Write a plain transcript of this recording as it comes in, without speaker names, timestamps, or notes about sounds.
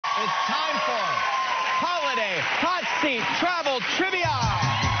It's time for Holiday Hot Seat Travel Trivia.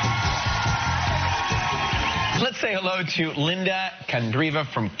 Let's say hello to Linda Kandriva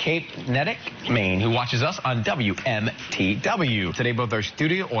from Cape Neddick, Maine, who watches us on WMTW. Today, both our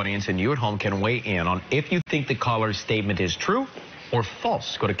studio audience and you at home can weigh in on if you think the caller's statement is true or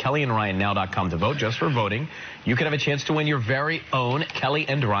false. Go to KellyandRyanNow.com to vote. Just for voting, you could have a chance to win your very own Kelly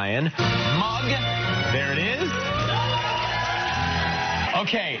and Ryan mug. There it is.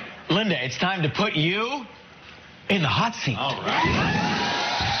 Okay, Linda, it's time to put you in the hot seat. All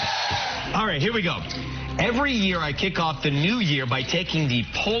right, here we go. Every year I kick off the new year by taking the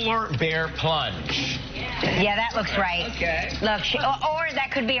polar bear plunge. Yeah, that looks right. Okay. Look, or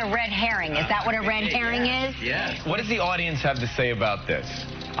that could be a red herring. Is that what a red herring is? Yeah. What does the audience have to say about this?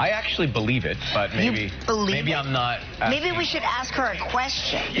 I actually believe it, but maybe I'm not. Maybe we should ask her a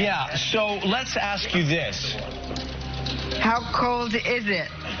question. Yeah, so let's ask you this. How cold is it?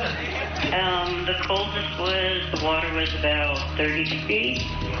 The coldest was, the water was about 30 degrees,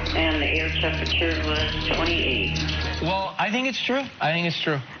 and the air temperature was 28. Well, I think it's true. I think it's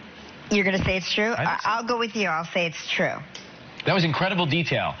true. You're going to say it's true? So. I'll go with you. I'll say it's true. That was incredible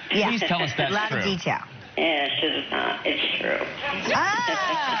detail. Yeah. Please tell us that's true. A lot of detail. Yeah, it's true.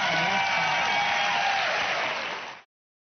 Ah!